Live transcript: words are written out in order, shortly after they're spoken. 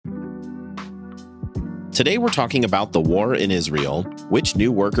Today we're talking about the war in Israel, which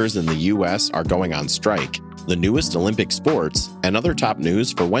new workers in the U.S. are going on strike, the newest Olympic sports, and other top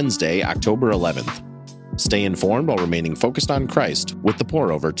news for Wednesday, October 11th. Stay informed while remaining focused on Christ with the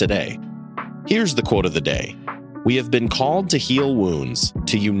Pour Over today. Here's the quote of the day. We have been called to heal wounds,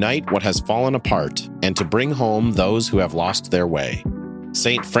 to unite what has fallen apart, and to bring home those who have lost their way.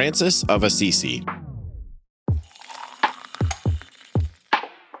 Saint Francis of Assisi.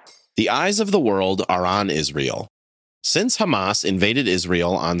 The eyes of the world are on Israel. Since Hamas invaded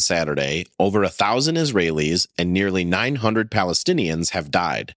Israel on Saturday, over 1,000 Israelis and nearly 900 Palestinians have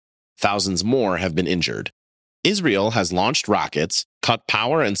died. Thousands more have been injured. Israel has launched rockets, cut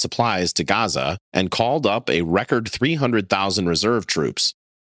power and supplies to Gaza, and called up a record 300,000 reserve troops.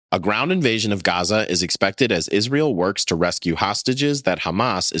 A ground invasion of Gaza is expected as Israel works to rescue hostages that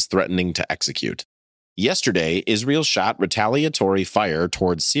Hamas is threatening to execute. Yesterday, Israel shot retaliatory fire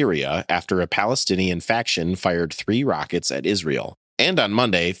towards Syria after a Palestinian faction fired 3 rockets at Israel. And on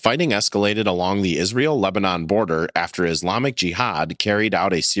Monday, fighting escalated along the Israel-Lebanon border after Islamic Jihad carried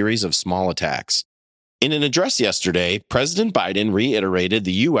out a series of small attacks. In an address yesterday, President Biden reiterated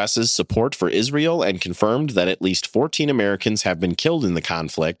the U.S.'s support for Israel and confirmed that at least 14 Americans have been killed in the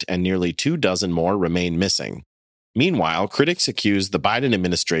conflict and nearly 24 more remain missing. Meanwhile, critics accused the Biden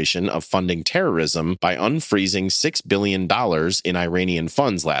administration of funding terrorism by unfreezing $6 billion in Iranian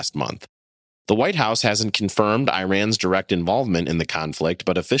funds last month. The White House hasn't confirmed Iran's direct involvement in the conflict,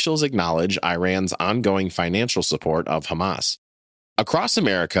 but officials acknowledge Iran's ongoing financial support of Hamas. Across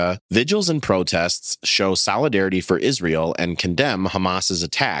America, vigils and protests show solidarity for Israel and condemn Hamas's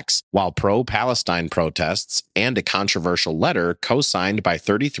attacks, while pro-Palestine protests and a controversial letter co-signed by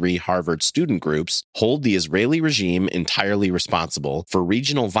 33 Harvard student groups hold the Israeli regime entirely responsible for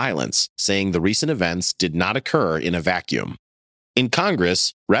regional violence, saying the recent events did not occur in a vacuum. In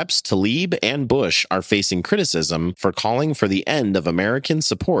Congress, Reps Tlaib and Bush are facing criticism for calling for the end of American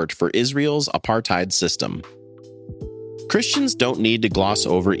support for Israel's apartheid system. Christians don't need to gloss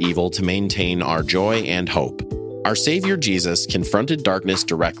over evil to maintain our joy and hope. Our Savior Jesus confronted darkness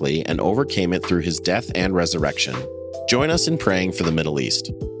directly and overcame it through his death and resurrection. Join us in praying for the Middle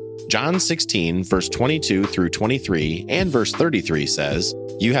East. John 16, verse 22 through 23 and verse 33 says,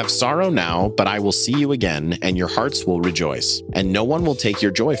 "You have sorrow now, but I will see you again, and your hearts will rejoice, and no one will take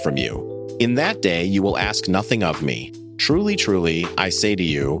your joy from you. In that day you will ask nothing of me. Truly, truly, I say to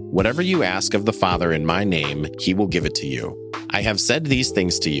you, whatever you ask of the Father in my name, he will give it to you. I have said these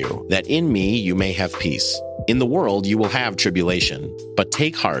things to you, that in me you may have peace. In the world you will have tribulation, but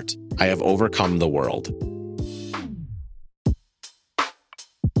take heart, I have overcome the world."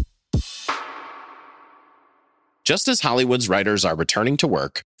 Just as Hollywood's writers are returning to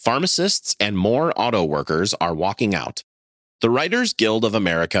work, pharmacists and more auto workers are walking out. The Writers Guild of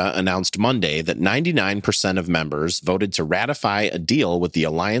America announced Monday that 99% of members voted to ratify a deal with the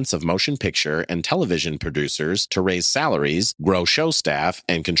Alliance of Motion Picture and Television Producers to raise salaries, grow show staff,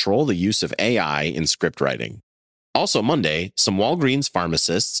 and control the use of AI in script writing. Also Monday, some Walgreens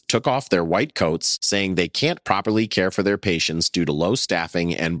pharmacists took off their white coats, saying they can't properly care for their patients due to low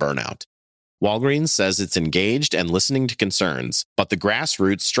staffing and burnout. Walgreens says it's engaged and listening to concerns, but the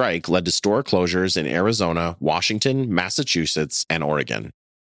grassroots strike led to store closures in Arizona, Washington, Massachusetts, and Oregon.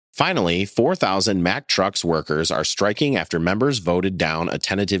 Finally, 4,000 Mack Trucks workers are striking after members voted down a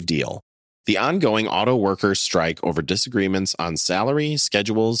tentative deal. The ongoing auto workers strike over disagreements on salary,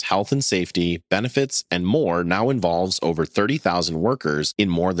 schedules, health and safety, benefits, and more now involves over 30,000 workers in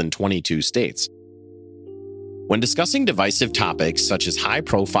more than 22 states. When discussing divisive topics such as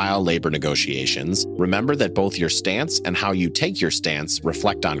high-profile labor negotiations, remember that both your stance and how you take your stance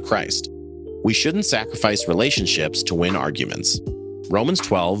reflect on Christ. We shouldn't sacrifice relationships to win arguments. Romans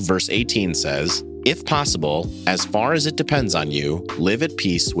 12, verse 18 says, "If possible, as far as it depends on you, live at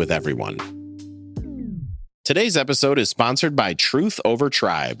peace with everyone." Today's episode is sponsored by Truth Over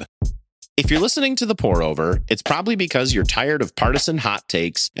Tribe. If you're listening to The Pour Over, it's probably because you're tired of partisan hot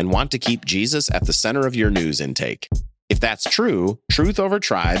takes and want to keep Jesus at the center of your news intake. If that's true, Truth Over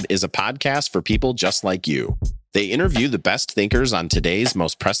Tribe is a podcast for people just like you. They interview the best thinkers on today's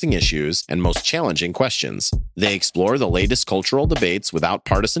most pressing issues and most challenging questions. They explore the latest cultural debates without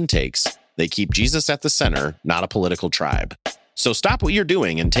partisan takes. They keep Jesus at the center, not a political tribe. So stop what you're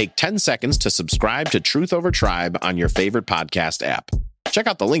doing and take 10 seconds to subscribe to Truth Over Tribe on your favorite podcast app. Check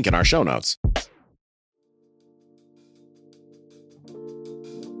out the link in our show notes.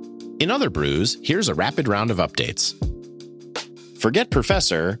 In other brews, here's a rapid round of updates. Forget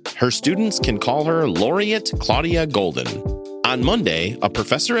professor, her students can call her Laureate Claudia Golden. On Monday, a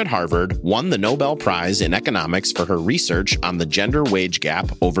professor at Harvard won the Nobel Prize in Economics for her research on the gender wage gap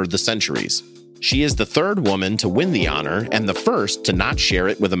over the centuries. She is the third woman to win the honor and the first to not share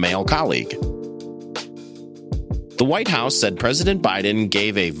it with a male colleague. The White House said President Biden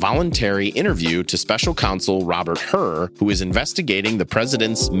gave a voluntary interview to special counsel Robert Hur, who is investigating the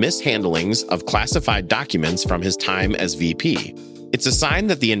president's mishandlings of classified documents from his time as VP. It's a sign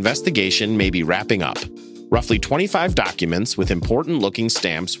that the investigation may be wrapping up. Roughly 25 documents with important-looking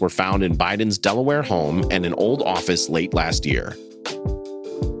stamps were found in Biden's Delaware home and an old office late last year.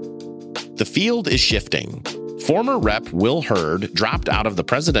 The field is shifting. Former Rep. Will Hurd dropped out of the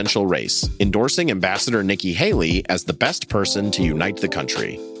presidential race, endorsing Ambassador Nikki Haley as the best person to unite the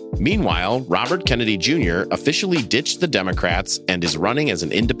country. Meanwhile, Robert Kennedy Jr. officially ditched the Democrats and is running as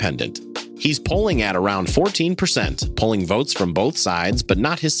an independent. He's polling at around 14%, pulling votes from both sides, but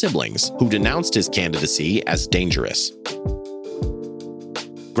not his siblings, who denounced his candidacy as dangerous.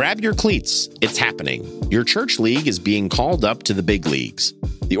 Grab your cleats. It's happening. Your church league is being called up to the big leagues.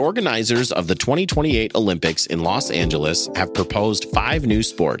 The organizers of the 2028 Olympics in Los Angeles have proposed 5 new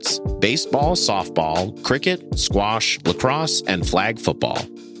sports: baseball, softball, cricket, squash, lacrosse, and flag football.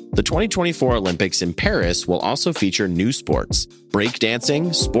 The 2024 Olympics in Paris will also feature new sports: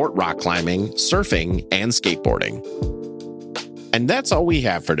 breakdancing, sport rock climbing, surfing, and skateboarding. And that's all we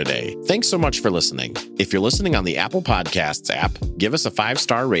have for today. Thanks so much for listening. If you're listening on the Apple Podcasts app, give us a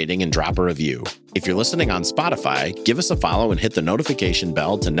 5-star rating and drop a review. If you're listening on Spotify, give us a follow and hit the notification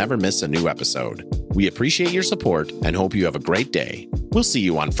bell to never miss a new episode. We appreciate your support and hope you have a great day. We'll see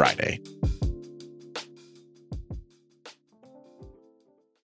you on Friday.